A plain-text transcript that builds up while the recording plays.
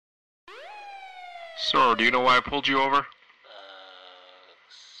Sir, do you know why I pulled you over?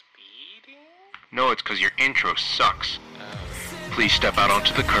 Speeding? No, it's because your intro sucks. Please step out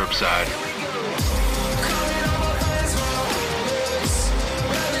onto the curbside.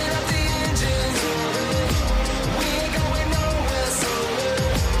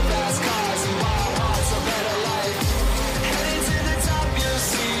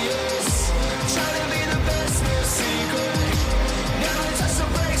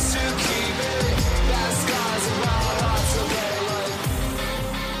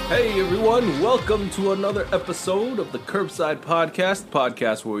 Hey everyone, welcome to another episode of the Curbside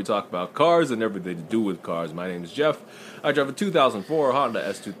Podcast where we talk about cars and everything to do with cars. My name is Jeff. I drive a 2004 Honda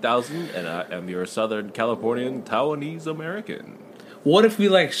S2000 and I am your Southern Californian Taiwanese American. What if we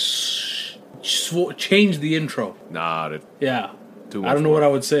change the intro? Nah, Yeah. too much I don't know work. what I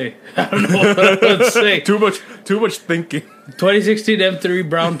would say. I don't know what I would say. Too much thinking. 2016 M3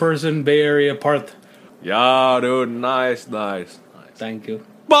 brown person, Bay Area Parth. Yeah, dude, nice. Thank you.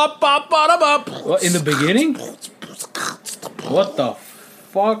 Bop, bop, bada, bop. What, in the beginning? What the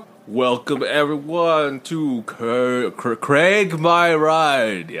fuck? Welcome everyone to Craig My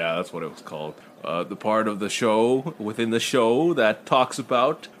Ride. Yeah, that's what it was called. The part of the show, within the show, that talks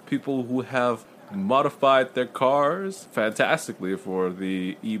about people who have modified their cars fantastically for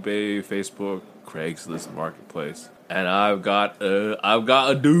the eBay, Facebook, Craigslist marketplace. And I've got a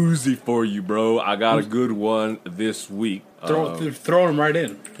doozy for you, bro. I got a good one this week. Throw him right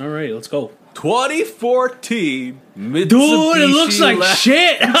in. All right, let's go. 2014 Mitsubishi. Dude, it looks like La-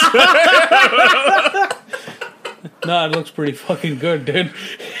 shit. No, it looks pretty fucking good, dude.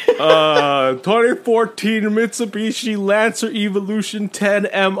 2014 Mitsubishi Lancer Evolution 10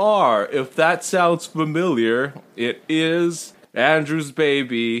 MR. If that sounds familiar, it is Andrew's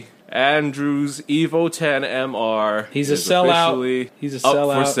baby. Andrew's Evo 10 MR. He's a is sellout. officially He's a up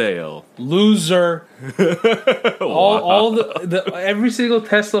sellout. for sale. Loser. all the every single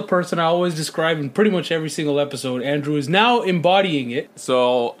Tesla person I always describe in pretty much every single episode, Andrew is now embodying it.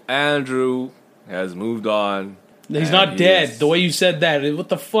 So Andrew has moved on. He's and not dead. is- The way you said that, what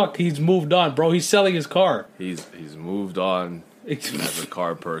the fuck? He's moved on, bro. He's selling his car. He's moved on as a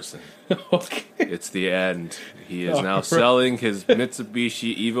car person. Okay. It's the end. He is now Right. selling his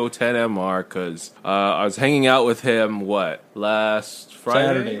Mitsubishi Evo 10 MR because I was hanging out with him, last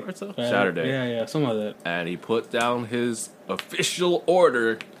Friday or so? Saturday. Yeah, something like that. And he put down his official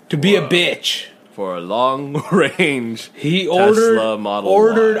order To be a bitch. for a long range He Tesla Model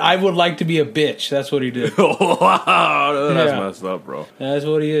ordered, Y. I would like to be a bitch. That's what he did. Wow, that's Yeah. messed up, bro. That's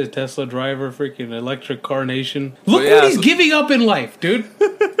what he is. Tesla driver, freaking electric car nation. Look yeah, what he's so- giving up in life, dude.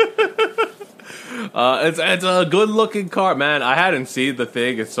 It's a good looking car, man. I hadn't seen the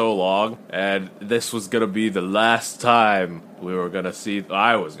thing in so long, and this was gonna be the last time I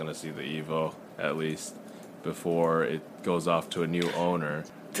was gonna see the Evo, at least, before it goes off to a new owner.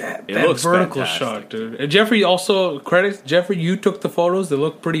 That looks vertical fantastic. shot, dude. And Jeffrey also credits. Jeffrey, you took the photos. They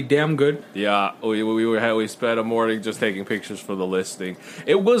look pretty damn good. Yeah, we spent a morning just taking pictures for the listing.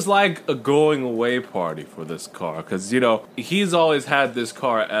 It was like a going away party for this car, because he's always had this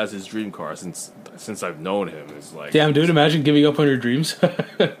car as his dream car since I've known him. It's like, Damn, dude. Imagine giving up on your dreams.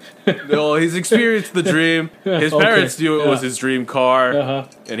 he's experienced the dream. His Okay, parents knew it was yeah. his dream car, Uh-huh.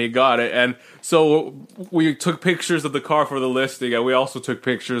 and he got it. And so we took pictures of the car for the listing, and we also took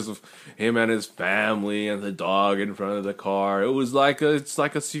pictures of him and his family and the dog in front of the car. It was like it's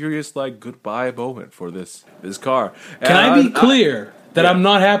like a serious goodbye moment for this car. Can I be clear that yeah. I'm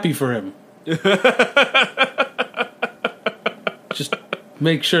not happy for him? Just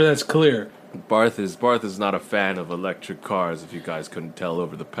make sure that's clear. Barth is not a fan of electric cars, if you guys couldn't tell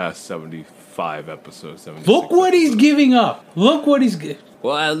over the past 75 episodes. 76 Look what he's giving up. Look what he's.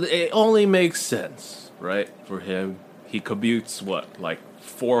 Well, it only makes sense, right? For him, he commutes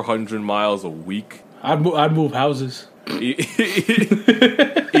 400 miles a week. I'd move houses.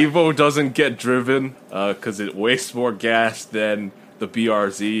 Evo doesn't get driven because it wastes more gas than the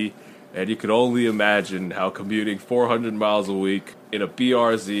BRZ, and you could only imagine how commuting 400 miles a week in a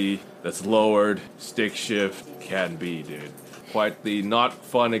BRZ that's lowered stick shift can be, dude. Quite the not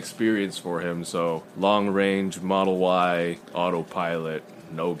fun experience for him. So long range Model Y, autopilot,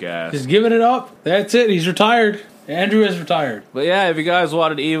 no gas. He's giving it up. That's it. He's retired. Andrew is retired. But yeah, if you guys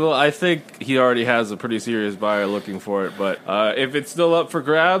wanted Evo, I think he already has a pretty serious buyer looking for it. But if it's still up for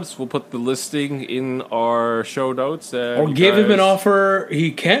grabs, we'll put the listing in our show notes. Or give him an offer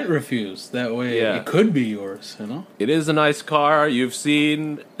he can't refuse. That way it could be yours, It is a nice car. You've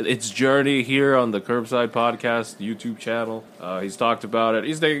seen its journey here on the Curbside Podcast YouTube channel. He's talked about it.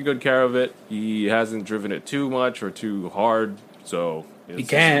 He's taking good care of it. He hasn't driven it too much or too hard. So He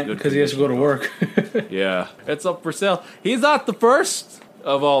can't because he has to go to work. Yeah, it's up for sale. He's not the first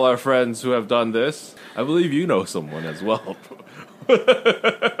of all our friends who have done this. I believe you know someone as well.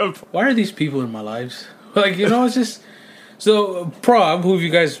 Why are these people in my lives? Like, it's just... So, Prob, who you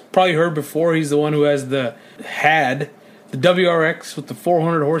guys probably heard before, he's the one who has the WRX with the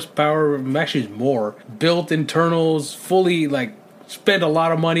 400 horsepower, actually more, built internals, fully, spent a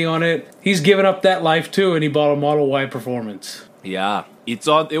lot of money on it. He's given up that life, too, and he bought a Model Y Performance. Yeah,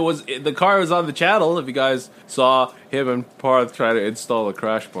 the car was on the channel. If you guys saw him and Parth try to install a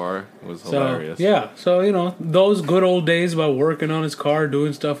crash bar, it was hilarious. So those good old days about working on his car,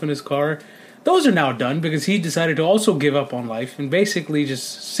 doing stuff in his car, those are now done because he decided to also give up on life and basically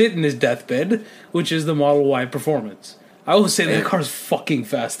just sit in his deathbed, which is the Model Y Performance. I will say that car's fucking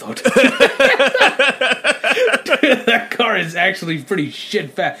fast though. That car is actually pretty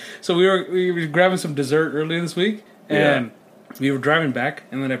shit fast. So we were grabbing some dessert earlier this week, and we were driving back,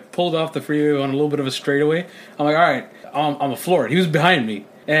 and then I pulled off the freeway on a little bit of a straightaway. I'm like, all right, I'm a floor it. He was behind me,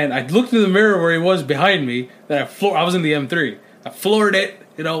 and I looked in the mirror where he was behind me. Then I was in the M3. I floored it,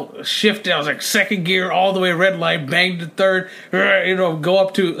 shifted. I was like second gear all the way, red light, banged to third, go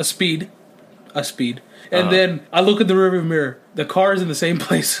up to a speed. And then I look at the rearview mirror. The car is in the same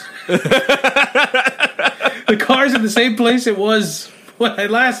place. The car's in the same place it was when I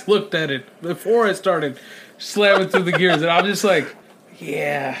last looked at it, before I started slamming through the gears. And I'm just like,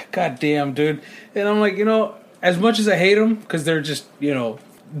 yeah, goddamn, dude. And I'm like, as much as I hate them, because they're just,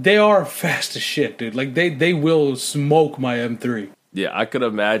 they are fast as shit, dude. Like, they will smoke my M3. Yeah, I could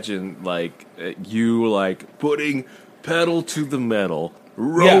imagine, you, putting pedal to the metal,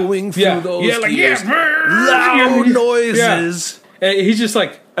 rolling through those gears, loud noises. Yeah. And he's just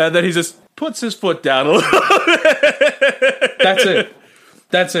like... And then he just puts his foot down a little.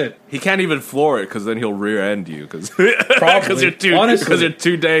 That's it. He can't even floor it because then he'll rear end you because you're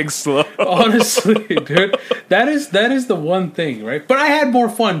too dang slow. Honestly, dude, that is the one thing, right? But I had more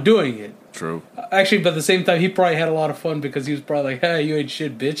fun doing it. True. Actually, but at the same time, he probably had a lot of fun because he was probably like, "Hey, you ain't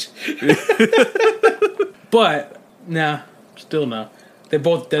shit, bitch." But nah, still no. They're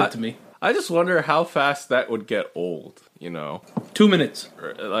both dead to me. I just wonder how fast that would get old. 2 minutes.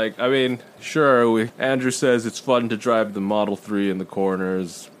 Sure, Andrew says it's fun to drive the Model 3 in the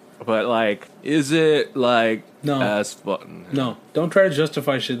corners, but, is it, no. as fun? No. Don't try to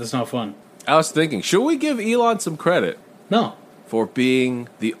justify shit that's not fun. I was thinking, should we give Elon some credit? No. For being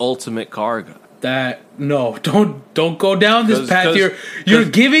the ultimate car guy? Don't go down this path. You're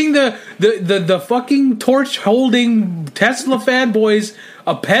giving the fucking torch holding Tesla fanboys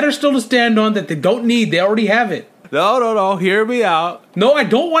a pedestal to stand on that they don't need. They already have it. No. Hear me out. No, I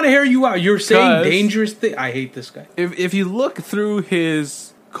don't want to hear you out. You're saying dangerous things. I hate this guy. If you look through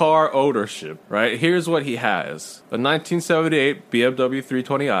his car ownership, right, here's what he has. A 1978 BMW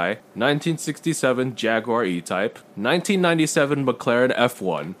 320i, 1967 Jaguar E-Type, 1997 McLaren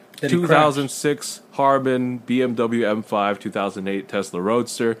F1, 2006 Harman BMW M5, 2008 Tesla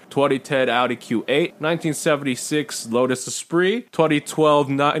Roadster, 2010 Audi Q8, 1976 Lotus Esprit, 2012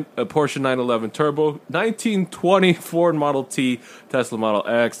 Porsche 911 Turbo, 1920 Ford Model T, Tesla Model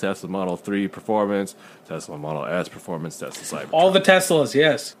X, Tesla Model 3 Performance, Tesla Model S Performance, Tesla Cybertruck. All the Teslas,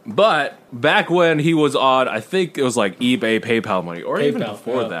 yes. But back when he was on, I think it was eBay, PayPal money, or even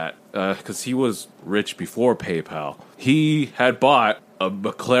before that, because he was rich before PayPal, he had bought a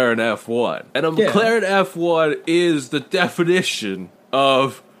McLaren F1. And a McLaren F1 is the definition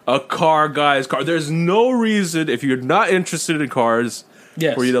of a car guy's car. There's no reason, if you're not interested in cars,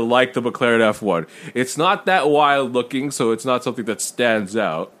 for you to like the McLaren F1. It's not that wild looking, so it's not something that stands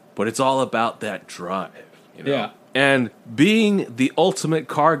out, but it's all about that drive. Yeah. And being the ultimate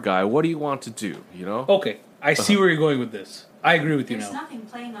car guy, what do you want to do, Okay, I see where you're going with this. I agree with you now. There's nothing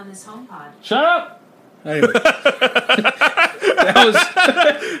playing on this HomePod. Shut up! Anyway. That was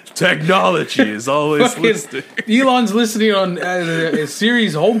technology is always listening. Elon's listening on a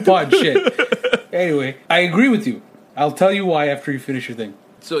series HomePod shit. Anyway, I agree with you. I'll tell you why after you finish your thing.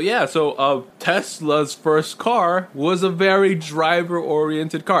 So Tesla's first car was a very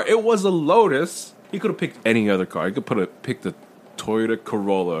driver-oriented car. It was a Lotus. He could have picked any other car. He could pick the Toyota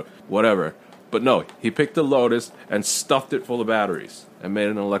Corolla, whatever. But no, he picked the Lotus and stuffed it full of batteries and made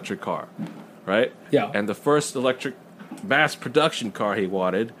an electric car. Right? Yeah. And the first electric mass production car he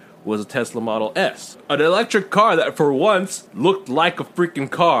wanted was a Tesla Model S. An electric car that for once looked like a freaking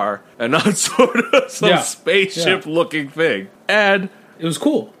car and not sort of some spaceship looking thing. And it was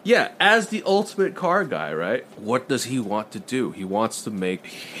cool. Yeah, as the ultimate car guy, right? What does he want to do? He wants to make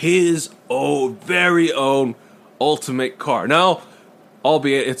his very own ultimate car. Now,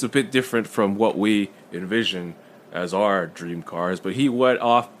 albeit it's a bit different from what we envision as our dream cars, but he went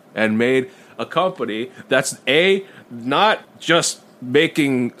off and made a company that's not just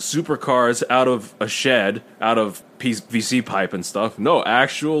making supercars out of a shed, out of PVC pipe and stuff. No,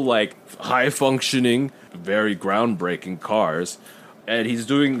 actual like high functioning, very groundbreaking cars. And he's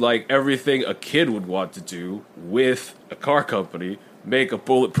doing like everything a kid would want to do with a car company, make a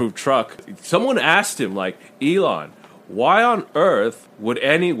bulletproof truck. Someone asked him, like, Elon, why on earth would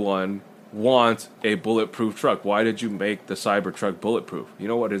anyone want a bulletproof truck? Why did you make the Cybertruck bulletproof? You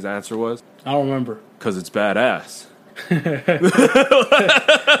know what his answer was? I don't remember. Because it's badass.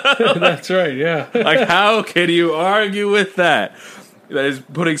 That's right, yeah. Like, how can you argue with that? That is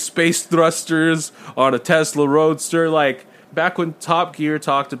putting space thrusters on a Tesla Roadster. Like, back when Top Gear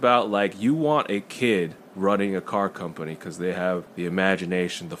talked about, like, you want a kid running a car company because they have the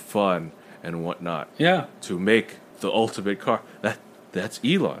imagination, the fun, and whatnot. Yeah. To make the ultimate car. That's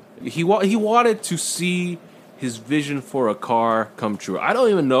Elon. He wanted to see his vision for a car come true. I don't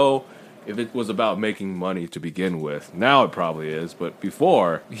even know if it was about making money to begin with. Now it probably is, but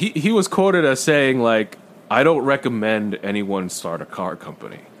before, he was quoted as saying, like, I don't recommend anyone start a car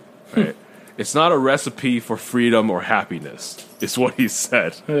company. Right? It's not a recipe for freedom or happiness, is what he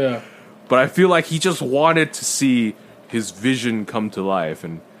said. Yeah. But I feel like he just wanted to see his vision come to life,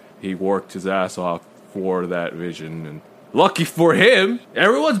 and he worked his ass off for that vision, and lucky for him,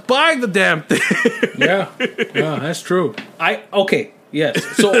 everyone's buying the damn thing. Yeah, that's true. Yes.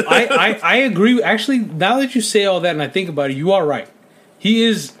 So I agree. Actually, now that you say all that and I think about it, you are right. He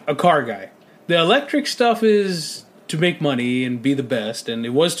is a car guy. The electric stuff is to make money and be the best, and it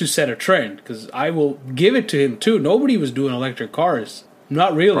was to set a trend, because I will give it to him too. Nobody was doing electric cars.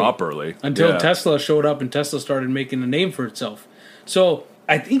 Not really. Properly. Until Tesla showed up and Tesla started making a name for itself. So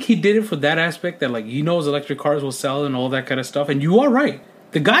I think he did it for that aspect, that like he knows electric cars will sell and all that kind of stuff. And you are right.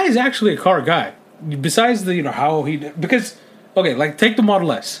 The guy is actually a car guy. Besides the, how he, because, okay, like take the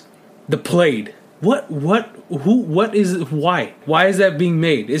Model S, the Plaid. Why is that being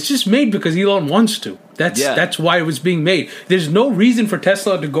made? It's just made because Elon wants to. That's why it was being made. There's no reason for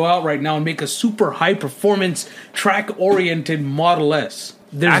Tesla to go out right now and make a super high performance track oriented Model S.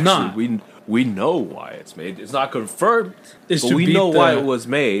 There's not. We know why it's made. It's not confirmed, but we know why it was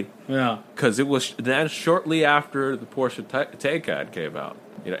made. Yeah, because it was then shortly after the Porsche Taycan came out.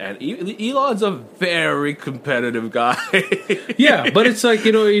 You know, and Elon's a very competitive guy. Yeah, but it's like,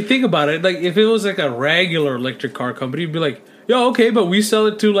 you think about it. Like if it was like a regular electric car company, you'd be like, "Yo, okay, but we sell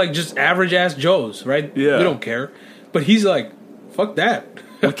it to like just average ass Joes, right? Yeah, we don't care." But he's like, "Fuck that.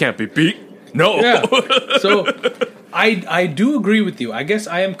 We can't be beat." No. Yeah. So I do agree with you. I guess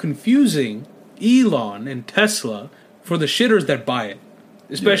I am confusing Elon and Tesla for the shitters that buy it,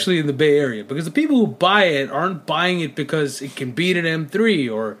 especially in the Bay Area, because the people who buy it aren't buying it because it can beat an M3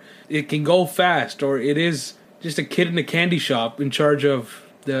 or it can go fast or it is just a kid in a candy shop in charge of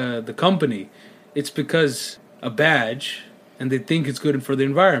the company. It's because a badge, and they think it's good for the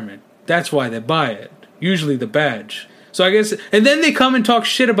environment. That's why they buy it. Usually the badge. So I guess, and then they come and talk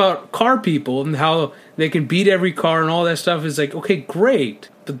shit about car people and how they can beat every car and all that stuff. Is like, okay, great,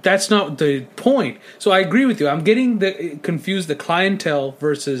 but that's not the point. So I agree with you. I'm getting confused the clientele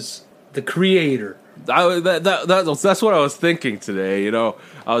versus the creator. That's what I was thinking today. I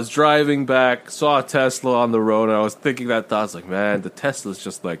was driving back, saw a Tesla on the road, and I was thinking that thought. I was like, man, the Tesla's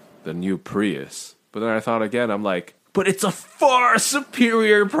just like the new Prius. But then I thought again, I'm like, but it's a far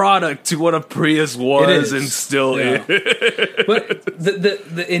superior product to what a Prius was and still is. But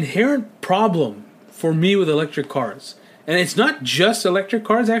the inherent problem for me with electric cars, and it's not just electric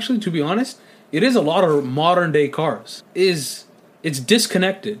cars, actually, to be honest, it is a lot of modern day cars, it's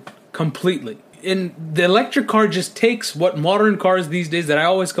disconnected completely. And the electric car just takes what modern cars these days that I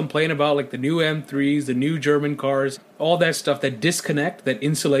always complain about, like the new M3s, the new German cars, all that stuff, that disconnect, that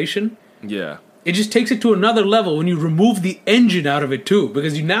insulation. Yeah. It just takes it to another level when you remove the engine out of it too,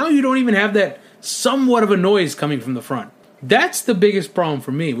 because now you don't even have that somewhat of a noise coming from the front. That's the biggest problem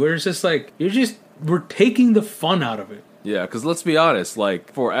for me, where it's just like, we're taking the fun out of it. Yeah, because let's be honest,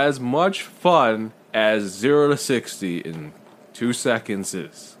 like, for as much fun as 0 to 60 in 2 seconds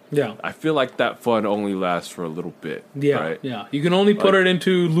is, yeah, I feel like that fun only lasts for a little bit. Yeah, right? Yeah. You can only put it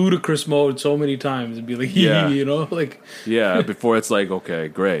into ludicrous mode so many times and be like, yeah. Yeah, before it's like, okay,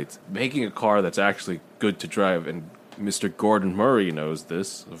 great. Making a car that's actually good to drive, and Mr. Gordon Murray knows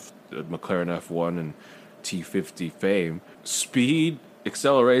this, of McLaren F1 and T50 fame. Speed,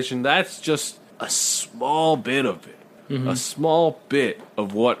 acceleration, that's just a small bit of it. Mm-hmm. A small bit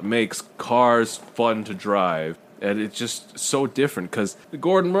of what makes cars fun to drive. And it's just so different, because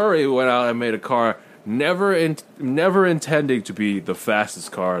Gordon Murray went out and made a car never intending to be the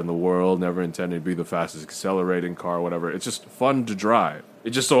fastest car in the world, never intending to be the fastest accelerating car, whatever. It's just fun to drive. It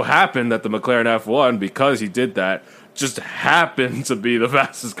just so happened that the McLaren F1, because he did that, just happened to be the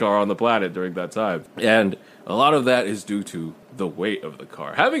fastest car on the planet during that time. And a lot of that is due to the weight of the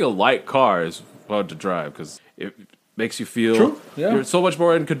car. Having a light car is fun to drive because it makes you feel you're so much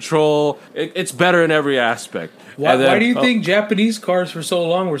more in control. It's better in every aspect. Why do you think Japanese cars for so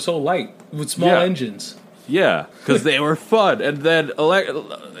long were so light with small engines? Yeah, because they were fun. And then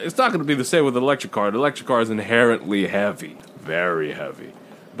it's not going to be the same with an electric car. An electric car is inherently heavy, very heavy.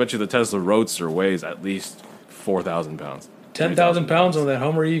 I bet you the Tesla Roadster weighs at least 4,000 pounds. 10,000 pounds on that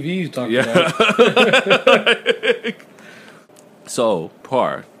Hummer EV you talked about. So,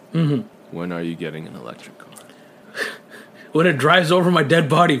 Par, when are you getting an electric car? When it drives over my dead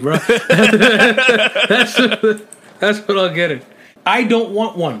body, bro. That's what I'll get it. I don't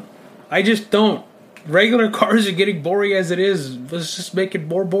want one. I just don't. Regular cars are getting boring as it is. Let's just make it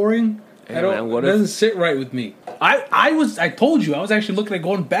more boring. Hey, it doesn't sit right with me. I told you, I was actually looking at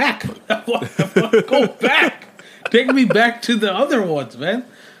going back. I want to go back. Take me back to the other ones, man.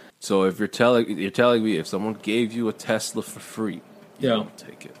 So if you're telling me if someone gave you a Tesla for free, you don't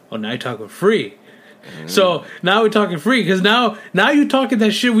take it. Oh, now you're talking free. So now we're talking free because now you're talking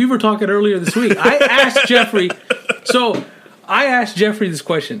that shit we were talking earlier this week. I asked Jeffrey this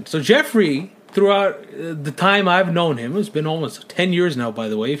question. So Jeffrey, throughout the time I've known him, it's been almost 10 years now, by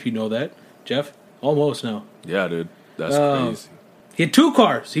the way, if you know that, Jeff. Almost now. Yeah, dude. That's crazy. He had 2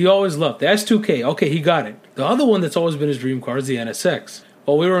 cars he always loved. The S2K. Okay, he got it. The other one that's always been his dream car is the NSX.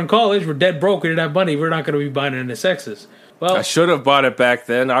 Well, we were in college. We're dead broke. We didn't have money. We're not going to be buying NSXs. Well, I should have bought it back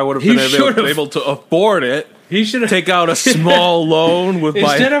then. I would have been able to afford it. He should have take out a small loan with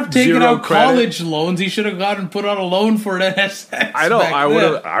instead of taking out credit. College loans. He should have put on a loan for an NSX. I know.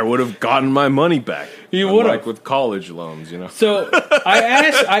 I would have gotten my money back. He would have, like with college loans, So I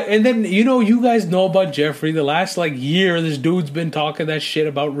asked, and then you guys know about Jeffrey. The last year, this dude's been talking that shit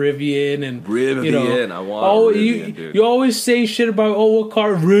about Rivian and Rivian. I want Rivian, dude. You always say shit about what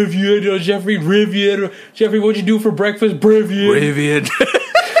car Rivian, Jeffrey Rivian, Jeffrey. What'd you do for breakfast? Rivian.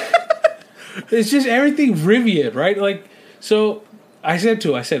 It's just everything Rivian, right? So I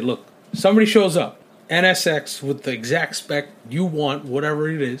said, look, somebody shows up, NSX with the exact spec you want, whatever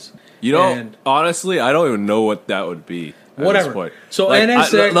it is. Honestly, I don't even know what that would be. Whatever. This point. So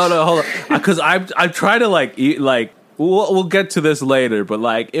NSX. No, hold on, because I'm trying to we'll get to this later,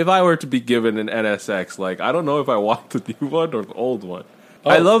 but if I were to be given an NSX, I don't know if I want the new one or the old one. Oh.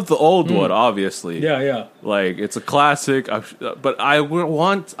 I love the old one, obviously. Yeah. It's a classic, but I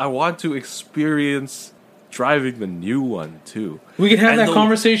want to experience driving the new one too. We can have that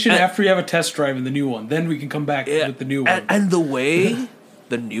conversation after you have a test drive in the new one. Then we can come back with the new one. And the way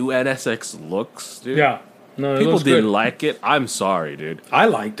the new NSX looks, dude. Yeah. No, people didn't like it. I'm sorry, dude. I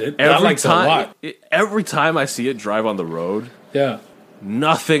liked it. I liked it a lot. Every time I see it drive on the road,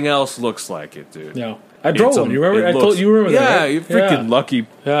 nothing else looks like it, dude. Yeah. I drove one. You remember? You remember that? Yeah, you freaking lucky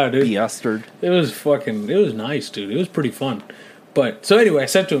dude. bastard. It was nice, dude. It was pretty fun. But, so anyway, I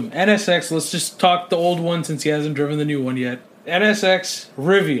said to him, NSX, let's just talk the old one since he hasn't driven the new one yet. NSX,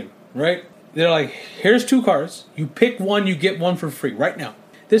 Rivian, right? They're like, here's 2 cars. You pick one, you get one for free right now.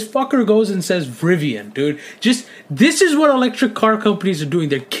 This fucker goes and says Rivian, dude. This is what electric car companies are doing.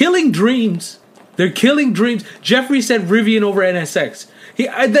 They're killing dreams. Jeffrey said Rivian over NSX.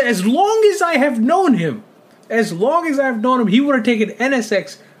 As long as I have known him, he would have taken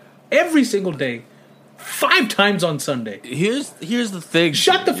NSX every single day, 5 times on Sunday. Here's the thing.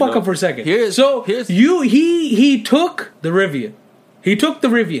 Shut the fuck up for a second. He took the Rivian. He took the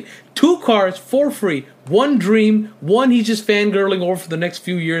Rivian. 2 cars for free. One dream. One he's just fangirling over for the next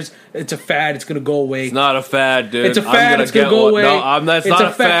few years. It's a fad. It's going to go away. It's not a fad, dude. It's a fad. It's going to go away. No, that's not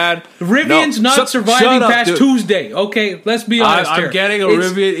a fad. Rivian's not surviving past Tuesday. Okay, let's be honest here. I'm getting a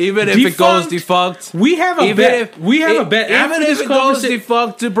Rivian, even if it goes defunct. We have a bet. Even if it goes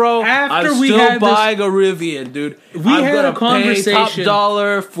defunct, bro, I'm still buying a Rivian, dude. We had a conversation. Pay top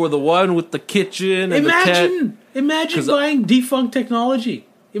dollar for the one with the kitchen and the tent. Imagine buying defunct technology.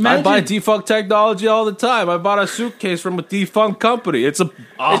 I buy defunct technology all the time. I bought a suitcase from a defunct company. It's a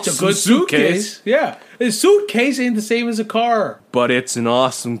good suitcase. Yeah. A suitcase ain't the same as a car. But it's an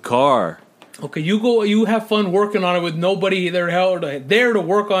awesome car. Okay, you have fun working on it with nobody there to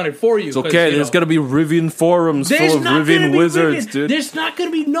work on it for you. It's okay, there's going to be Rivian forums full of Rivian wizards, dude. There's not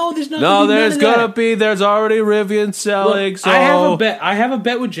going to be, there's already Rivian selling, so... I have a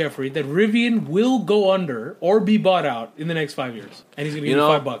bet with Jeffrey that Rivian will go under or be bought out in the next 5 years. And he's going to give me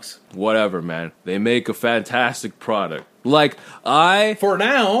 $5. Whatever, man. They make a fantastic product. Like, For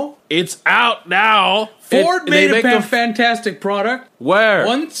now, it's out now. Ford They made a make fantastic product. Where?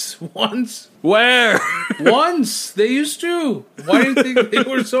 Once. Where? Once. They used to. Why do you think they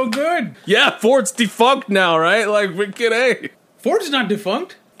were so good? Yeah, Ford's defunct now, right? Like, freaking A. Ford's not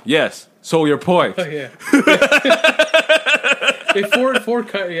defunct. Yes. So your point. Oh, yeah. Ford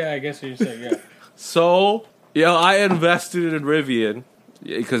cut. Yeah, I guess you're saying, yeah. So, I invested in Rivian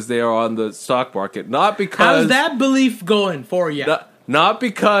because they are on the stock market. Not because... How's that belief going for you? Not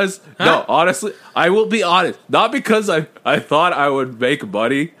because... Huh? No, honestly, I will be honest. Not because I thought I would make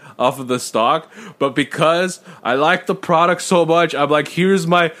money off of the stock, but because I like the product so much, I'm like, here's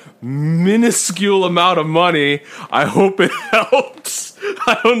my minuscule amount of money. I hope it helps.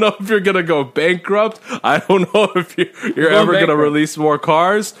 I don't know if you're going to go bankrupt. I don't know if you're ever going to release more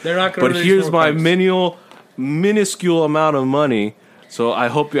cars. They're not going to release here's more my cars. minuscule amount of money. So I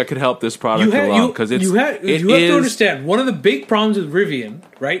hope I can help this product along because you have to understand, one of the big problems with Rivian,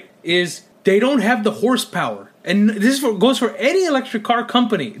 right, is they don't have the horsepower. And this goes for any electric car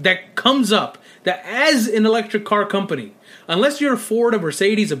company that comes up, that as an electric car company, unless you're a Ford, a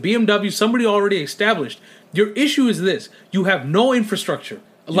Mercedes, a BMW, somebody already established, your issue is this: you have no infrastructure.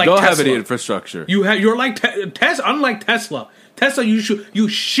 Like you don't Tesla. have any infrastructure. You're like Tesla. Unlike Tesla, you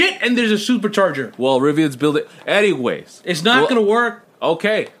shit and there's a supercharger. Well, Rivian's building anyways. It's not going to work.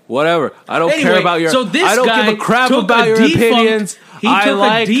 Okay, whatever. I don't Anyway, care about your. so this I don't guy give a crap took about a your defunct- opinions. he I took a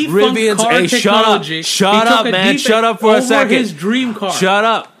like defunct Rivian's. car Hey, technology. shut He took up, a man! defect Shut up for a over second. his dream car. Shut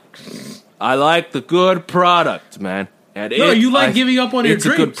up. I like the good product, man. And you like giving up on your It's a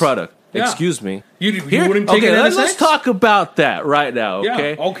dreams. good product. Yeah. Excuse me. You wouldn't take okay, an NSX? let's talk about that right now.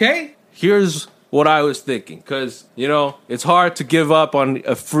 Okay. Yeah. Okay. Here's what I was thinking, because it's hard to give up on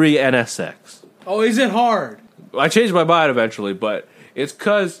a free NSX. Oh, is it hard? I changed my mind eventually, but it's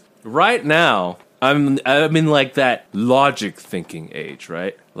because right now I'm in like that logic thinking age,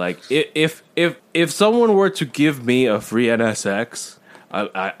 right? Like if someone were to give me a free NSX,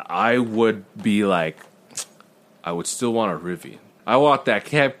 I would be like, I would still want a Rivian. I want that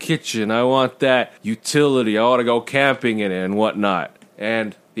camp kitchen. I want that utility. I want to go camping in it and whatnot.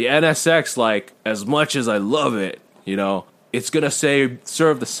 And the NSX, like, as much as I love it, it's going to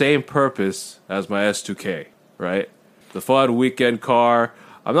serve the same purpose as my S2K, right? The fun weekend car.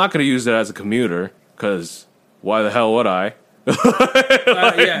 I'm not going to use it as a commuter, because why the hell would I?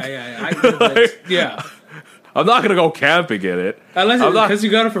 Yeah. I'm not going to go camping in it. Unless because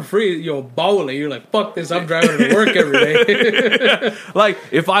you got it for free, you're baller. You're like, fuck this, I'm driving to work every day. Like,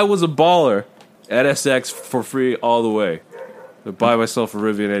 if I was a baller, NSX for free all the way. I'd buy myself a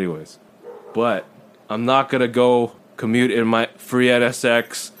Rivian anyways. But I'm not going to go commute in my free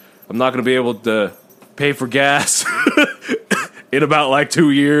NSX. I'm not going to be able to pay for gas in about like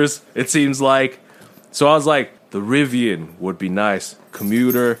 2 years, it seems like. So I was like, the Rivian would be nice.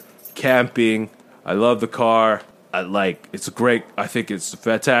 Commuter, camping. I love the car. I think it's a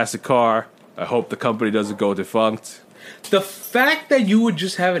fantastic car. I hope the company doesn't go defunct. The fact that you would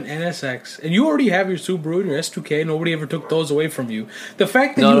just have an NSX, and you already have your Subaru and your S2K, nobody ever took those away from you. The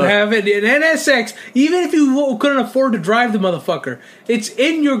fact that have an NSX, even if you couldn't afford to drive the motherfucker, it's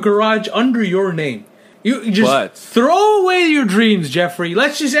in your garage under your name. You just throw away your dreams, Jeffrey.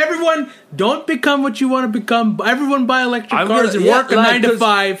 Everyone, don't become what you want to become. Everyone buy electric cars and work a 9 to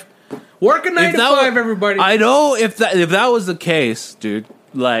 5. Work a 9 to 5, everybody. I know if that was the case, dude.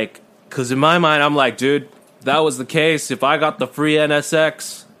 Like, because in my mind, I'm like, dude, if that was the case, if I got the free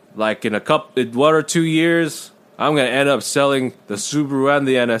NSX, like in 1 or 2 years, I'm gonna end up selling the Subaru and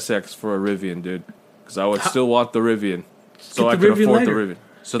the NSX for a Rivian, dude. Because I would still want the Rivian, so I could afford the Rivian.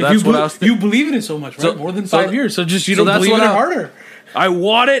 So that's what I was thinking. You believe in it so much, right? More than 5 years. So just don't that's believe in what it harder. I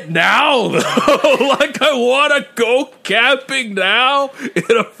want it now, though. Like, I want to go camping now in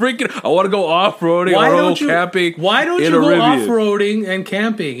a freaking... I want to go off-roading. I want to go camping. Why don't you go off-roading and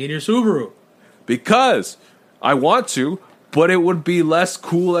camping in your Subaru? Because I want to, but it would be less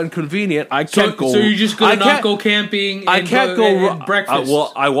cool and convenient. I can't go... So you're just going to not go camping and go breakfast?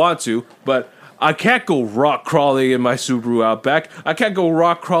 Well, I want to, but... I can't go rock crawling in my Subaru Outback. I can't go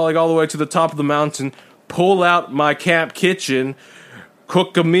rock crawling all the way to the top of the mountain, pull out my camp kitchen,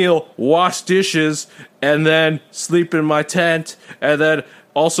 cook a meal, wash dishes, and then sleep in my tent, and then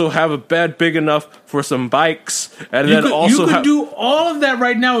also have a bed big enough for some bikes, and you could do all of that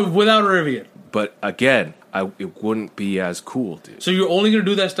right now without a Rivian. But again, it wouldn't be as cool, dude. So you're only going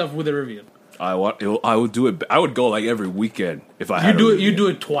to do that stuff with a Rivian? I would do it. I would go like every weekend if I had. You do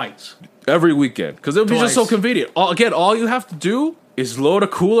it twice. Every weekend, because it would be just so convenient. All you have to do is load a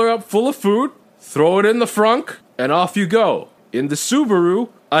cooler up full of food, throw it in the frunk, and off you go. In the Subaru,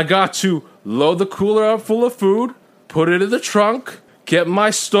 I got to load the cooler up full of food, put it in the trunk. Get my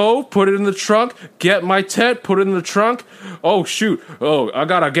stove, put it in the trunk. Get my tent, put it in the trunk. Oh, shoot. Oh, I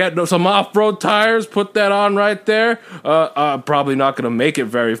gotta get some off-road tires, put that on right there. I'm probably not gonna make it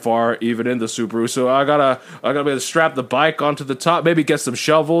very far, even in the Subaru. So I gotta be able to strap the bike onto the top. Maybe get some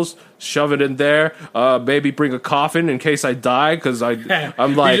shovels, shove it in there. Maybe bring a coffin in case I die, because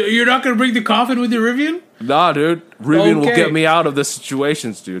I'm like... You're not gonna bring the coffin with your Rivian? Nah, dude. Rivian will Okay. get me out of the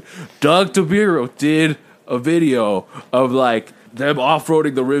situations, dude. Doug DeBiro did a video of, like, them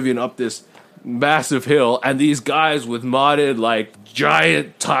off-roading the Rivian up this massive hill, and these guys with modded, like,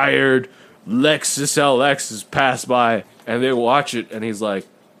 giant tired Lexus LXs pass by, and they watch it, and he's like,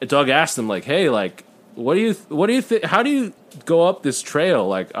 Doug asked him, like, hey, like, what do you think, how do you go up this trail?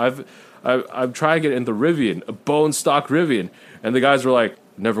 Like, I'm trying to get in the Rivian, a bone stock Rivian, and the guys were like,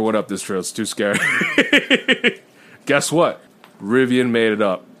 never went up this trail, it's too scary. Guess what? Rivian made it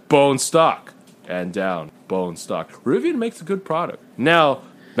up. Bone stock. And down. Bone stock. Rivian makes a good product. Now,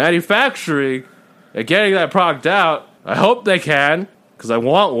 manufacturing and getting that product out, I hope they can, because I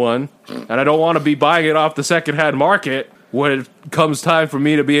want one, and I don't want to be buying it off the secondhand market when it comes time for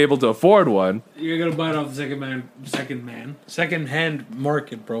me to be able to afford one. You're gonna buy it off the second-hand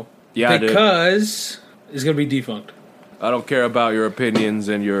market, bro. Yeah, dude. Because it's gonna be defunct. I don't care about your opinions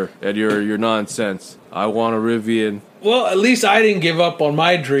and your nonsense. I want a Rivian. Well, at least I didn't give up on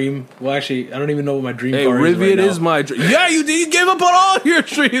my dream. Well, actually, I don't even know what my dream Hey, car is Rivian right now. is my dream. Yeah, you gave up on all your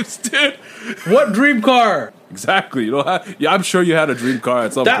dreams, dude. What dream car? Exactly. You know, yeah, I'm sure you had a dream car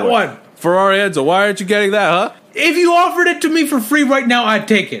at some That point. one. Ferrari Enzo. Why aren't you getting that, huh? If you offered it to me for free right now, I'd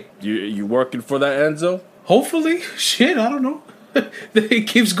take it. You working for that Enzo? Hopefully. Shit, I don't know. It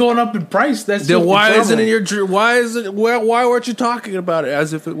keeps going up in price. That's Then just why the isn't trouble. it your dream? Why weren't you talking about it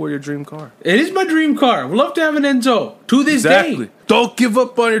as if it were your dream car? It is my dream car. Would love to have an Enzo. To this Exactly. day. Don't give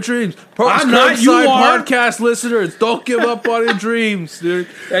up on your dreams. I'm not, you Curbside are. podcast listeners. Don't give up on your dreams, dude.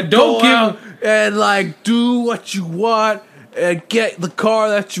 And don't Go give- out and like do what you want and get the car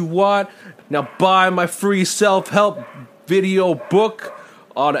that you want. Now buy my free self-help video book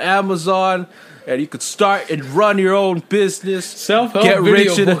on Amazon. And you could start and run your own business. Self-help Get video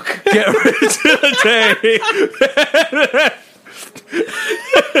rich in book. Get rich in a day.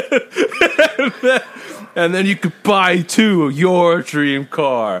 And then you could buy, too, your dream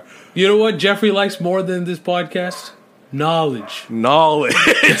car. You know what Jeffrey likes more than this podcast? Knowledge. Knowledge,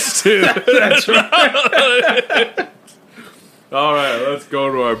 too. That's right. All right, let's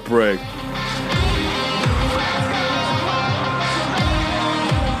go to our break.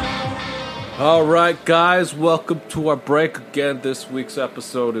 All right, guys, welcome to our break again. This week's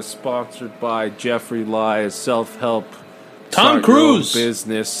episode is sponsored by Jeffrey Ly's self-help. Tom start your own Cruise.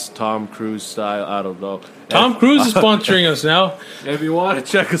 business, Tom Cruise style. I don't know. Tom Cruise is sponsoring us now. If you want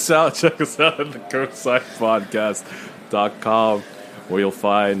to check us out at the CurbsidePodcast.com, where you'll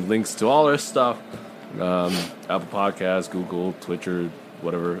find links to all our stuff. Apple Podcasts, Google, Twitcher,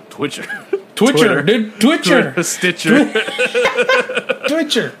 whatever. Twitcher. Twitcher, dude. Twitcher. Stitcher.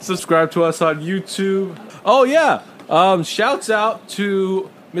 Twitcher. Subscribe to us on YouTube. Oh, yeah. Shouts out to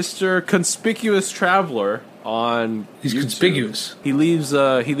Mr. Conspicuous Traveler on He's YouTube. conspicuous. He leaves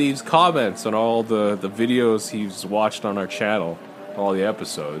comments on all the videos he's watched on our channel, all the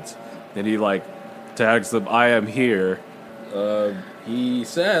episodes, and he like tags them. I am here. He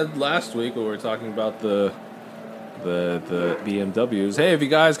said last week when we were talking about the BMWs. Hey, if you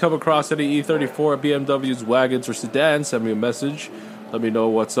guys come across any E34 BMWs, wagons, or sedans, send me a message. Let me know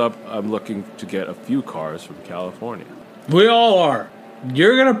what's up. I'm looking to get a few cars from California. We all are.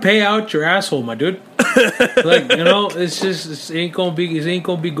 You're gonna pay out your asshole, my dude. Like, you know, it ain't gonna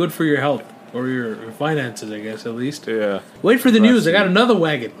be good for your health or your finances, I guess, at least. Yeah. Wait for the news. I got another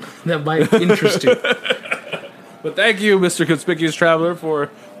wagon that might interest you. But thank you, Mr. Conspicuous Traveler, for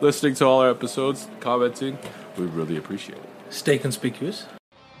listening to all our episodes, commenting. We really appreciate it. Stay conspicuous.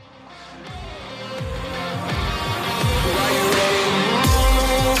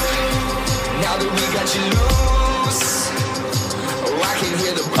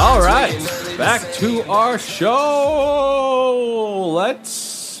 All right, back to our show. Let's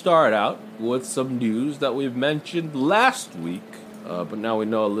start out with some news that we've mentioned last week, but now we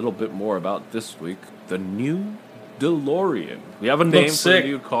know a little bit more about this week. The new DeLorean. We have a name Looks for the sick.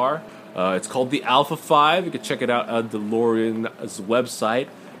 new car. It's called the Alpha 5. You can check it out on DeLorean's website.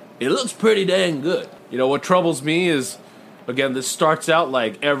 It looks pretty dang good. You know, what troubles me is, again, this starts out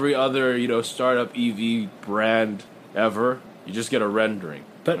like every other, startup EV brand ever. You just get a rendering.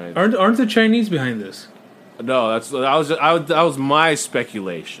 But right? aren't the Chinese behind this? No, that was my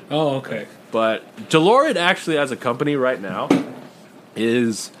speculation. Oh, okay. But DeLorean actually, as a company right now,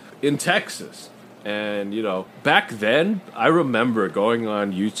 is in Texas. And, you know, back then, I remember going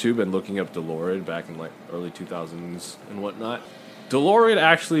on YouTube and looking up DeLorean back in, like, early 2000s and whatnot. DeLorean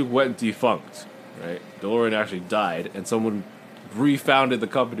actually went defunct, right? DeLorean actually died, and someone refounded the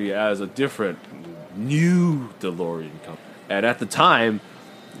company as a different, new DeLorean company. And at the time,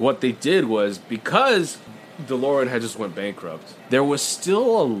 what they did was, because DeLorean had just went bankrupt, there was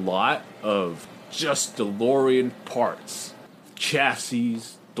still a lot of just DeLorean parts. Chassis,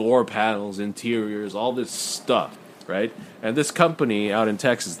 door panels, interiors, all this stuff, right? And this company out in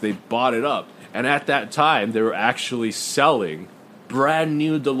Texas, they bought it up. And at that time, they were actually selling brand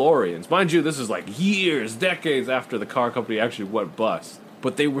new DeLoreans. Mind you, this is like years, decades after the car company actually went bust.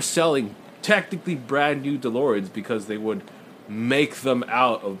 But they were selling technically brand new DeLoreans because they would make them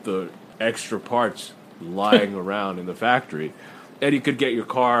out of the extra parts lying around in the factory. And you could get your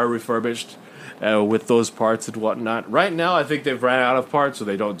car refurbished with those parts and whatnot. Right now, I think they've ran out of parts, so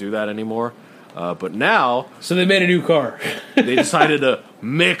they don't do that anymore. But now... So they made a new car. They decided to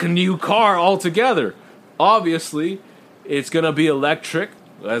make a new car altogether. Obviously, it's going to be electric,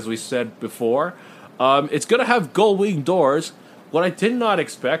 as we said before. It's going to have gull-wing doors. What I did not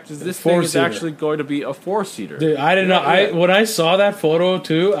expect is this thing is actually going to be a four-seater. Dude, I didn't know. When I saw that photo,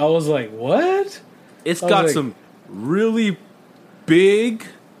 too, I was like, what? It's got some really big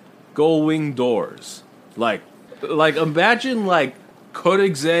gull-wing doors. Like imagine, like,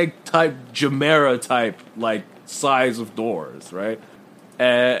 Koenigsegg type, Gemera type, like, size of doors, right?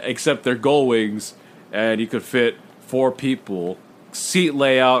 Except they're gull-wings, and you could fit 4 people. Seat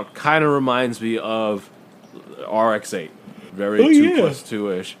layout kind of reminds me of RX-8. Very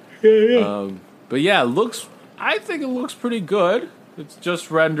 2+2-ish. Yeah. But yeah, I think it looks pretty good. It's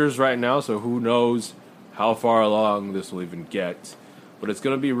just renders right now, so who knows how far along this will even get. But it's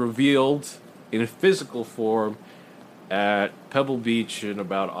going to be revealed in a physical form at Pebble Beach in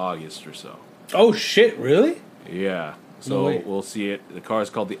about August or so. Oh, shit, really? Yeah. So we'll see it. The car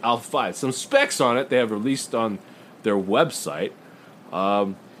is called the Alpha 5. Some specs on it they have released on their website.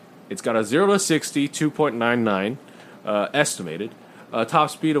 It's got a 0 to 60, 2.99 estimated.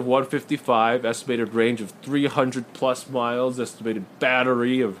 Top speed of 155, estimated range of 300 plus miles, estimated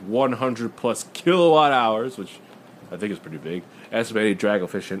battery of 100 plus kilowatt hours, which I think is pretty big. Estimated drag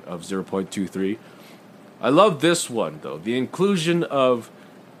coefficient of 0.23. I love this one, though. The inclusion of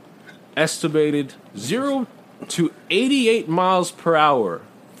estimated 0 to 88 miles per hour,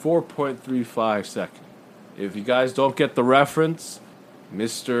 4.35 seconds. If you guys don't get the reference,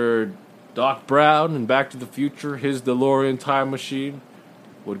 Mr. Doc Brown in Back to the Future, his DeLorean time machine,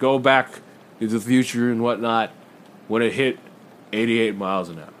 would go back into the future and whatnot when it hit 88 miles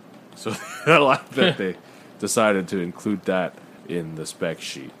an hour. So I like that they decided to include that in the spec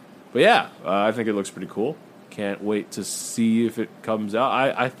sheet. But yeah, I think it looks pretty cool. Can't wait to see if it comes out.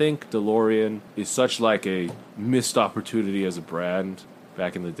 I think DeLorean is such like a missed opportunity as a brand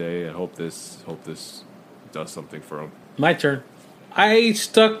back in the day. I hope this does something for them. My turn. I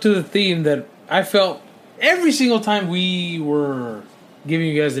stuck to the theme that I felt every single time we were giving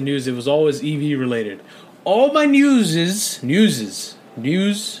you guys the news, it was always EV related. All my pieces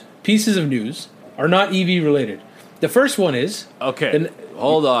of news are not EV related. The first one is... Okay,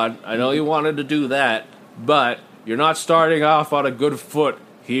 hold on. I know you wanted to do that, but you're not starting off on a good foot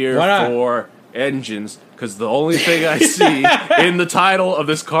here for engines, because the only thing I see in the title of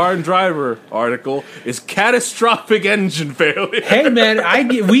this Car and Driver article is catastrophic engine failure. Hey man,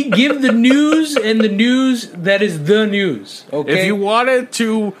 we give the news, and the news that is the news. Okay, if you wanted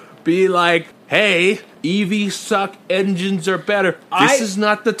to be like, hey, EVs suck, engines are better, this is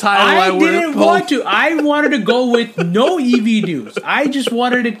not the title I would have didn't want to. I wanted to go with no EV news. I just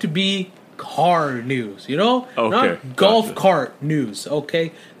wanted it to be car news, you know? Okay, not golf cart news,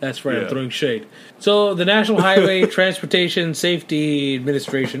 okay? That's right, I'm throwing shade. So, the National Highway Transportation Safety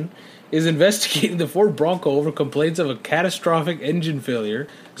Administration is investigating the Ford Bronco over complaints of a catastrophic engine failure.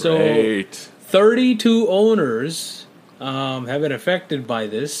 So, Great. 32 owners have been affected by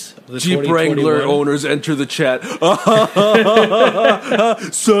this. Jeep Wrangler owners enter the chat.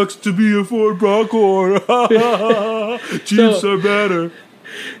 Sucks to be a Ford Bronco owner. Jeeps are better.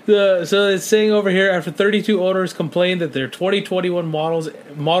 So it's saying over here, after 32 owners complained that their 2021 model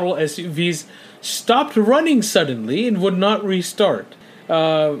SUVs stopped running suddenly and would not restart.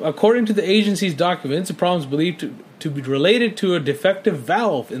 According to the agency's documents, the problem is believed to be related to a defective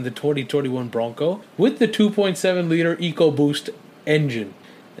valve in the 2021 Bronco with the 2.7-liter EcoBoost engine,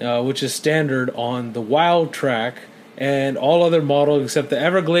 which is standard on the Wildtrak and all other models except the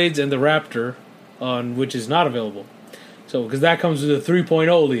Everglades and the Raptor, on which is not available. So, because that comes with a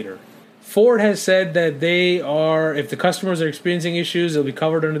 3.0 liter. Ford has said that they are, if the customers are experiencing issues, they'll be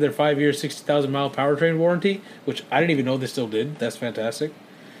covered under their 5-year, 60,000-mile powertrain warranty, which I didn't even know they still did. That's fantastic.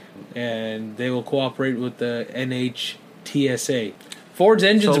 And they will cooperate with the NHTSA. Ford's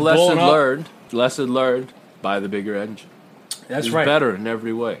engines are blowing up. Lesson learned, buy the bigger engine. That's It's right. better in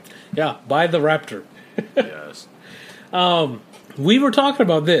every way. Yeah, buy the Raptor. Yes. We were talking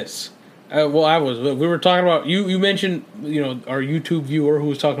about this. We were talking about, you mentioned, our YouTube viewer who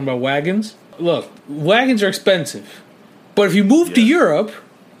was talking about wagons. Look, wagons are expensive. But if you move to Europe,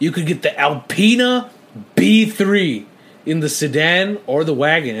 you could get the Alpina B3 in the sedan or the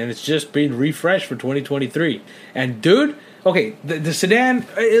wagon, and it's just being refreshed for 2023. And dude, okay, the sedan,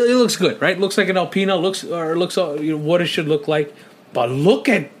 it looks good, right? It looks like an Alpina, looks what it should look like. But look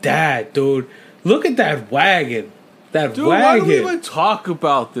at that, dude. Look at that wagon. Dude, why do we even talk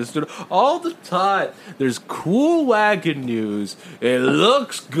about this, dude? All the time, there's cool wagon news. It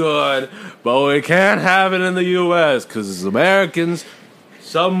looks good, but we can't have it in the U.S. because Americans,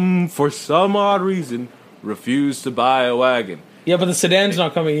 for some odd reason, refuse to buy a wagon. Yeah, but the sedan's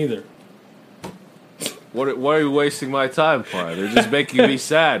not coming either. What are you wasting my time for? They're just making me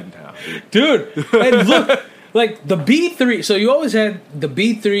sad now. Dude, and look, like the B3. So you always had the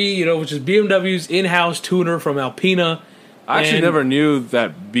B3, which is BMW's in-house tuner from Alpina. I actually never knew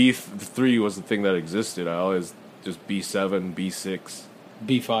that B3 was the thing that existed. I always just B7, B6.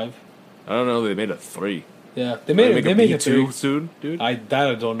 B5. I don't know. They made a 3. Yeah, they made a a B2 3 soon, dude. I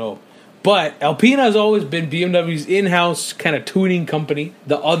don't know. But Alpina has always been BMW's in-house kind of tuning company.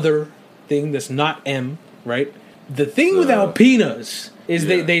 The other thing that's not M, right? The thing with Alpinas is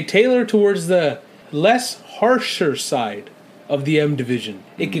they tailor towards the less harsher side of the M division.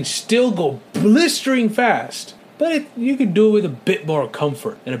 It can still go blistering fast, but you can do it with a bit more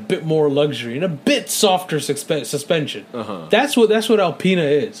comfort and a bit more luxury and a bit softer suspension. That's what Alpina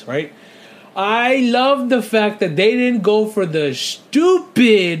is, right? I love the fact that they didn't go for the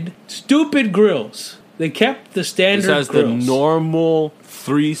stupid grills. They kept the standard This has grills. the normal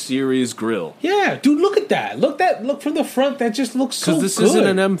 3 Series grill. Yeah, dude, look at that. Look from the front. That just looks so good. Because this isn't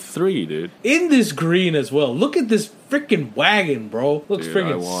an M3, dude. In this green as well. Look at this freaking wagon, bro. Looks Dude, I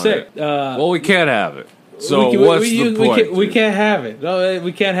freaking want sick. it. Well, we can't have it. So what's the point? We can't have it. No,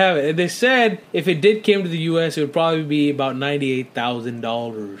 we can't have it. And they said if it did come to the U.S., it would probably be about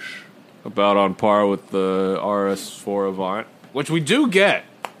 $98,000. About on par with the RS4 Avant, which we do get.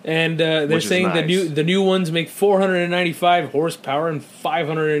 And they're Which is saying nice. the new ones make 495 horsepower and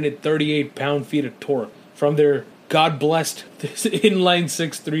 538 pound-feet of torque from their God-blessed inline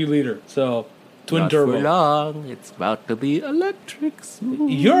 6.3 liter. So, twin Not turbo. for long. It's about to be electric soon.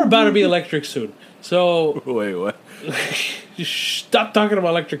 You're about to be electric soon. So, Wait, what? just stop talking about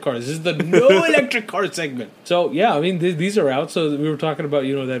electric cars. This is the no electric car segment. So, yeah, I mean, these are out. So, we were talking about,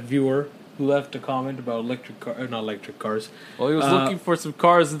 that viewer who left a comment about not electric cars. Well, he was looking for some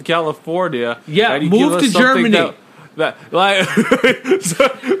cars in California. Yeah, and he move gave us to something Germany. So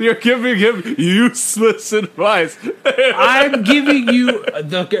you're giving him useless advice. I'm giving you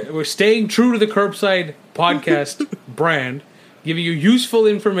we're staying true to the Curbside podcast brand, giving you useful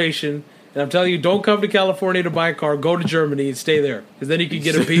information, and I'm telling you, don't come to California to buy a car. Go to Germany and stay there, because then you can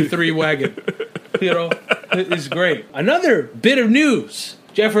get a B3 wagon. It's great. Another bit of news,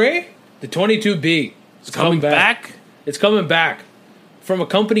 Jeffrey. The 22B. It's coming back? It's coming back from a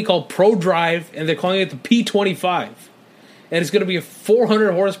company called ProDrive, and they're calling it the P25. And it's going to be a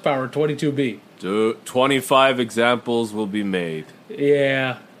 400 horsepower 22B. Dude, 25 examples will be made.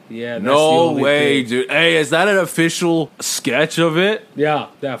 Yeah. That's No the only way, thing. dude. Hey, is that an official sketch of it? Yeah,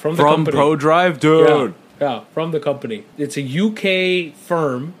 from the From company. ProDrive? Dude. Yeah, from the company. It's a UK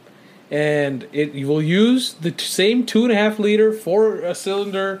firm, and you will use the same 2.5 liter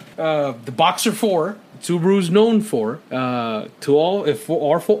 4-cylinder, the Boxer 4. Subaru's known for all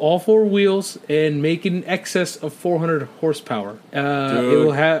four wheels and make in excess of 400 horsepower.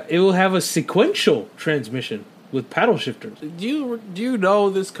 It will have a sequential transmission with paddle shifters. Do you know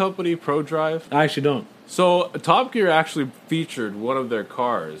this company, ProDrive? I actually don't. So Top Gear actually featured one of their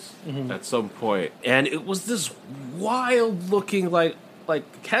cars at some point, and it was this wild looking like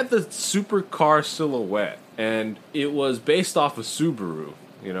had the supercar silhouette, and it was based off of Subaru.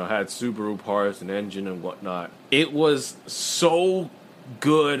 Had Subaru parts and engine and whatnot. It was so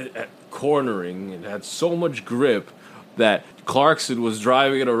good at cornering and had so much grip that Clarkson was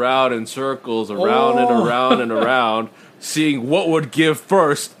driving it around in circles, around and around and around, seeing what would give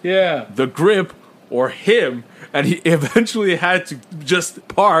first, the grip or him, and he eventually had to just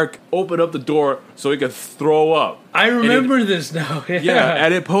park, open up the door so he could throw up. I remember this now. Yeah,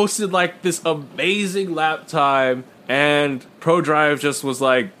 and it posted like this amazing lap time And ProDrive just was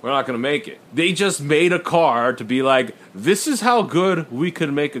like, we're not going to make it. They just made a car to be like, this is how good we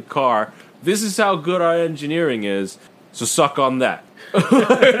could make a car. This is how good our engineering is. So suck on that.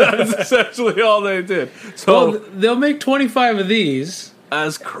 That's essentially all they did. So they'll make 25 of these.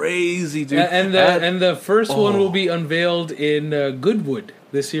 That's crazy, dude. And the first one will be unveiled in Goodwood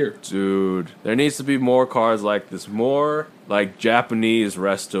this year. Dude, there needs to be more cars like this. More like Japanese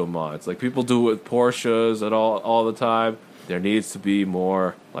resto mods. Like people do it with Porsches and all the time. There needs to be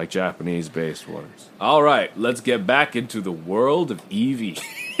more like Japanese-based ones. All right, let's get back into the world of EV.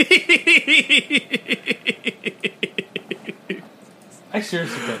 I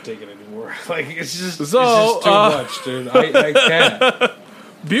seriously can't take it anymore. Like it's just too much, dude. I can't.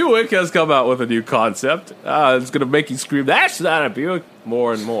 Buick has come out with a new concept. It's gonna make you scream, "That's not a Buick!"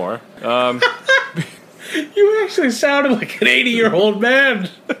 more and more. You actually sounded like an 80-year-old man.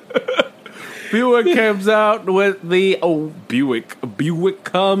 Buick comes out with the Buick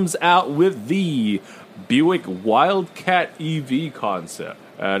comes out with the Buick Wildcat EV concept,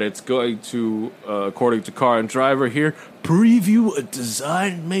 and it's going to, according to Car and Driver here, preview a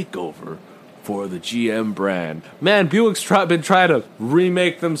design makeover for the GM brand. Man, Buick's been trying to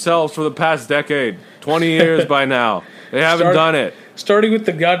remake themselves for the past decade, 20 years by now. They haven't done it. Starting with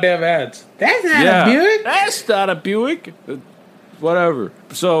the goddamn ads. That's not a Buick. That's not a Buick. Whatever.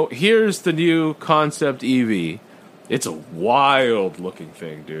 So here's the new concept EV. It's a wild looking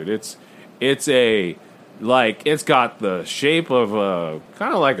thing, dude. It's got the shape of a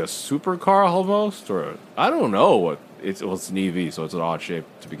kind of like a supercar almost, or I don't know what. It's an EV, so it's an odd shape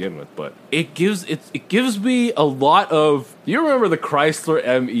to begin with, but it gives me a lot of. You remember the Chrysler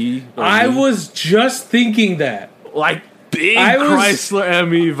ME? I was just thinking that, like big Chrysler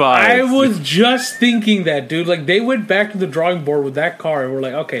ME vibes. I was just thinking that, dude. Like they went back to the drawing board with that car, and we're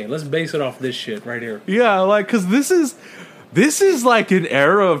like, okay, let's base it off this shit right here. Yeah, like because this is like an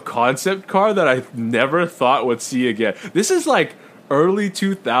era of concept car that I never thought would see again. This is like early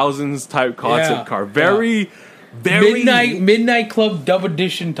 2000s type concept car, very midnight club dub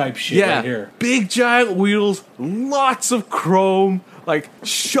edition type shit right here. Big giant wheels, lots of chrome, like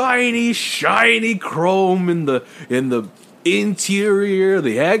shiny chrome in the interior,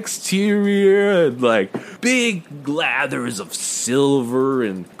 the exterior, and like big lathers of silver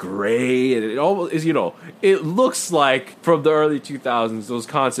and gray, and it almost is, it looks like from the early 2000s those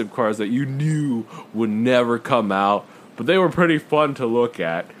concept cars that you knew would never come out, but they were pretty fun to look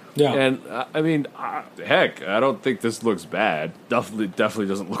at. Yeah, and I mean, heck, I don't think this looks bad. Definitely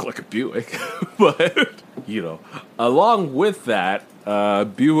doesn't look like a Buick. But along with that,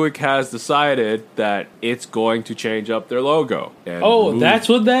 Buick has decided that it's going to change up their logo. And that's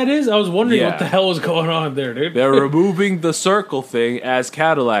what that is? I was wondering what the hell was going on there, dude. They're removing the circle thing as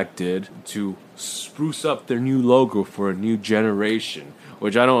Cadillac did to spruce up their new logo for a new generation,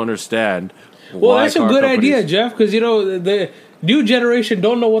 which I don't understand. Well, that's a good idea, Jeff, because the new generation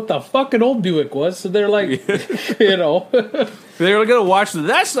don't know what the fucking old Buick was, so they're like, they were gonna watch the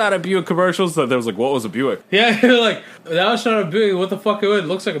 "That's Not a Buick" commercials. So they was like, "What was a Buick?" Yeah, they're like, "That's not a Buick. What the fuck? It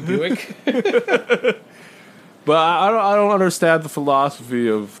looks like a Buick." But I don't understand the philosophy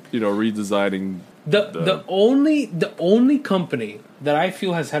of redesigning. The only company that I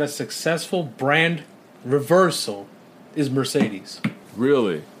feel has had a successful brand reversal is Mercedes.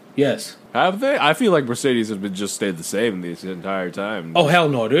 Really? Yes. Have they? I feel like Mercedes has been just stayed the same this entire time. Oh, hell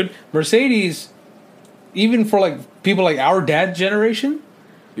no, dude. Mercedes, even for like people like our dad's generation,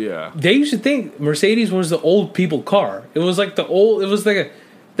 they used to think Mercedes was the old people car. It was like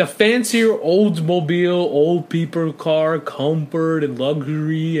the fancier Oldsmobile, old people car, comfort and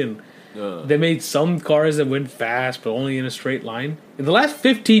luxury, and they made some cars that went fast but only in a straight line. In the last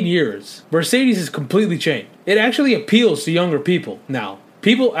 15 years, Mercedes has completely changed. It actually appeals to younger people now.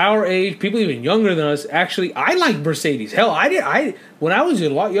 People our age, people even younger than us, actually, I like Mercedes. Hell, when I was a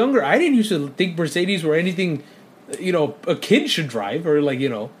lot younger, I didn't used to think Mercedes were anything, a kid should drive or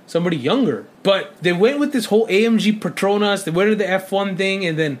somebody younger. But they went with this whole AMG Petronas, they went into the F1 thing,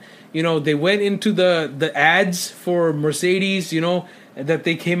 and then, they went into the ads for Mercedes, that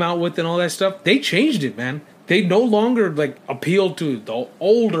they came out with and all that stuff. They changed it, man. They no longer, appealed to the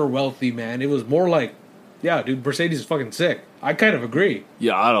older wealthy man. It was more like, yeah, dude, Mercedes is fucking sick. I kind of agree.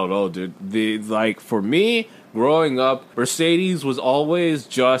 Yeah, I don't know, dude. For me, growing up, Mercedes was always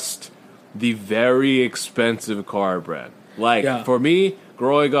just the very expensive car brand. For me,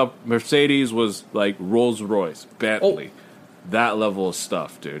 growing up, Mercedes was like Rolls-Royce, Bentley, that level of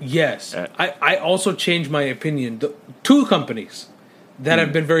stuff, dude. Yes. I also changed my opinion. The two companies that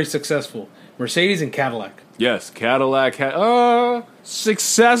have been very successful, Mercedes and Cadillac. Yes, Cadillac had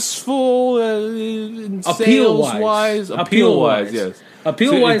successful in Appeal-wise. Appeal-wise, yes.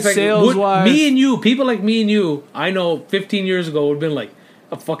 Appeal-wise, like, sales-wise, me and you, people like me and you, I know 15 years ago would have been like,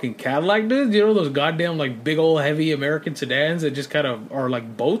 a fucking Cadillac, dude? You know those goddamn, like, big old heavy American sedans that just kind of are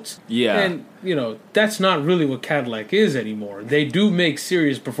like boats? Yeah. And, you know, that's not really what Cadillac is anymore. They do make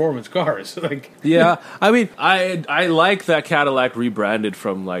serious performance cars. Like, yeah, I mean, I like that Cadillac rebranded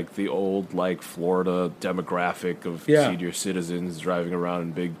from, like, the old, like, Florida demographic of senior citizens driving around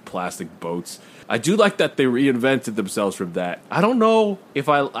in big plastic boats. I do like that they reinvented themselves from that. I don't know if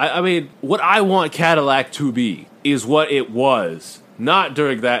I mean, what I want Cadillac to be is what it was. Not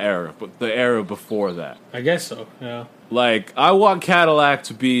during that era, but the era before that. I guess so, yeah. Like, I want Cadillac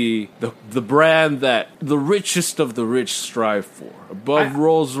to be the brand that the richest of the rich strive for. Above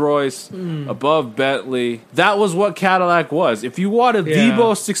Rolls-Royce, above Bentley. That was what Cadillac was. If you wanted the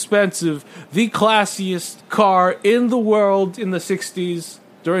most expensive, the classiest car in the world in the 60s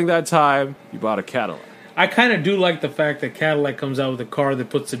during that time, you bought a Cadillac. I kind of do like the fact that Cadillac comes out with a car that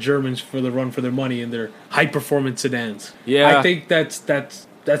puts the Germans for the run for their money in their high-performance sedans. Yeah. I think that's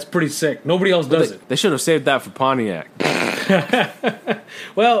pretty sick. Nobody else does it. They should have saved that for Pontiac.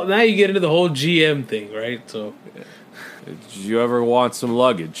 Well, now you get into the whole GM thing, right? So, Did you ever want some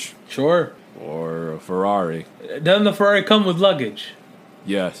luggage? sure. Or a Ferrari? Doesn't the Ferrari come with luggage?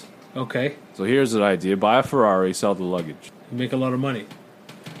 Yes. Okay. So here's an idea. Buy a Ferrari, sell the luggage. You make a lot of money.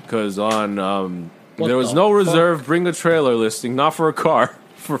 Because on... What there was the no fuck? reserve, bring a trailer listing, not for a car,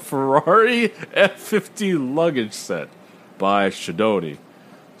 for Ferrari F50 luggage set by Shadoni.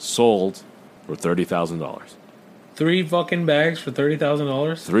 Sold for $30,000. 3 fucking bags for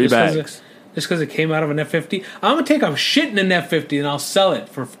 $30,000? 3 bags. Just because it came out of an F50? I'm going to take a shit in an F50 and I'll sell it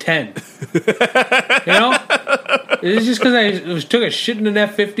for 10. You know? Is it just because I took a shit in an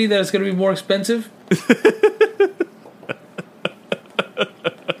F50 that it's going to be more expensive?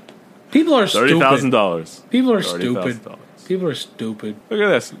 People are stupid. $30,000. People are stupid. $30,000. People are stupid. Look at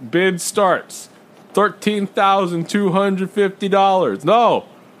this. Bid starts $13,250. No.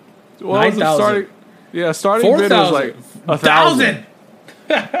 What was it 9,000. starting? Yeah, starting bid was like 1,000.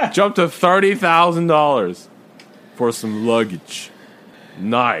 Jumped to $30,000 for some luggage.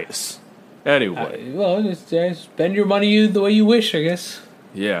 Nice. Anyway. Well, just spend your money the way you wish, I guess.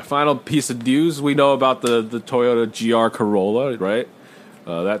 Yeah, final piece of news. We know about the Toyota GR Corolla, right?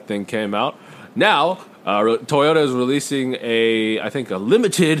 That thing came out. Now, Toyota is releasing I think a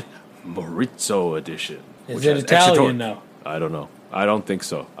limited Maurizio edition. Is it Italian now? I don't know. I don't think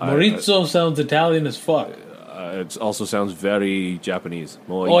so. Maurizio sounds Italian as fuck. It also sounds very Japanese.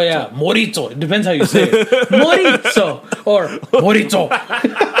 Maurizio. Oh yeah, Maurizio. It depends how you say it. Maurizio or Maurizio.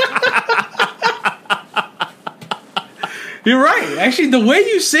 You're right. Actually, the way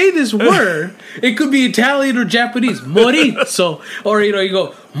you say this word, it could be Italian or Japanese. Maurizio. Or, you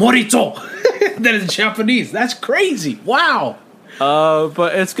go, Maurizio. That is Japanese. That's crazy. Wow.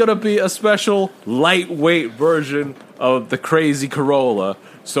 But it's going to be a special lightweight version of the crazy Corolla.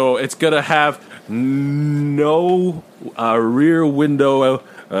 So it's going to have no rear window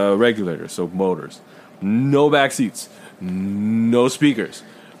regulators, so motors. No back seats. No speakers.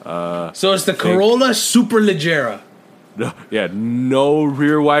 So it's the Corolla Superleggera. No, yeah, no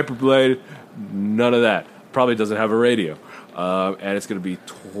rear wiper blade, none of that. Probably doesn't have a radio, and it's going to be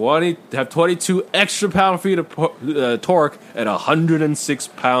 22 extra pound-feet of torque and 106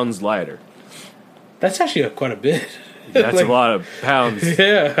 pounds lighter. That's actually quite a bit. That's a lot of pounds.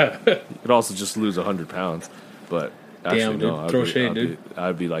 Yeah. You could also just lose 100 pounds, but actually Damn, dude. no. Throw shade, dude.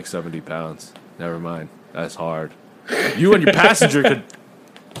 I'd be like 70 pounds. Never mind. That's hard. You and your passenger could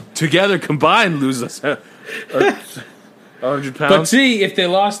together combined lose us. 100 pounds. But see, if they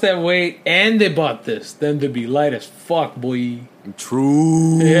lost that weight and they bought this, then they'd be light as fuck, boy.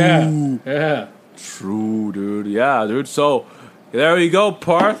 True. Yeah. True, dude. Yeah, dude. So, there we go,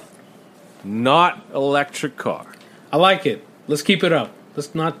 Parth. Not electric car. I like it. Let's keep it up.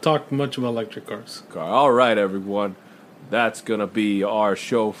 Let's not talk much about electric cars. All right, everyone. That's going to be our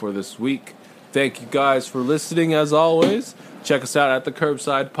show for this week. Thank you guys for listening, as always. Check us out at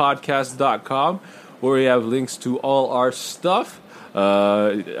thecurbsidepodcast.com, where we have links to all our stuff.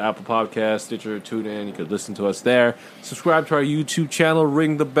 Apple Podcasts, Stitcher, TuneIn. You could listen to us there. Subscribe to our YouTube channel.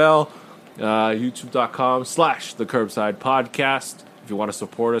 Ring the bell. YouTube.com/thecurbsidepodcast. If you want to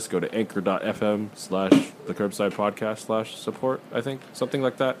support us, go to anchor.fm/thecurbsidepodcast/support, I think. Something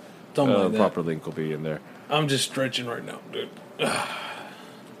like that. Something like that. Proper link will be in there. I'm just stretching right now, dude.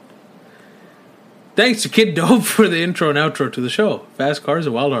 Thanks to Kid Dope for the intro and outro to the show. Fast Cars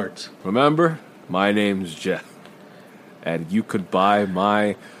and Wild Hearts. Remember, my name's Jeff. And you could buy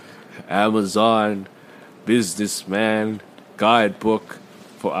my Amazon businessman guidebook.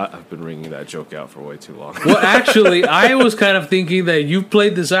 I've been ringing that joke out for way too long. Well, actually, I was kind of thinking that you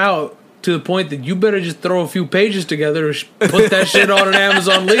played this out to the point that you better just throw a few pages together and put that shit on an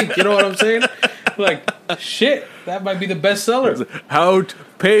Amazon link. You know what I'm saying? Like, shit, that might be the bestseller.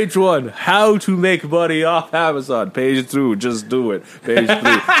 Page 1, how to make money off Amazon. Page 2, just do it. Page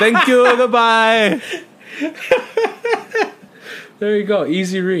 3, thank you, goodbye. There you go,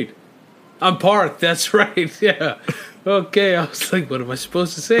 easy read. I'm parked, that's right, yeah. Okay, I was like, what am I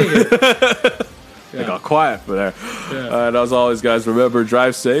supposed to say here? I got quiet for there. Yeah. And as always, guys, remember,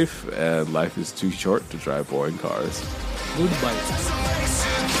 drive safe, and life is too short to drive boring cars. Goodbye.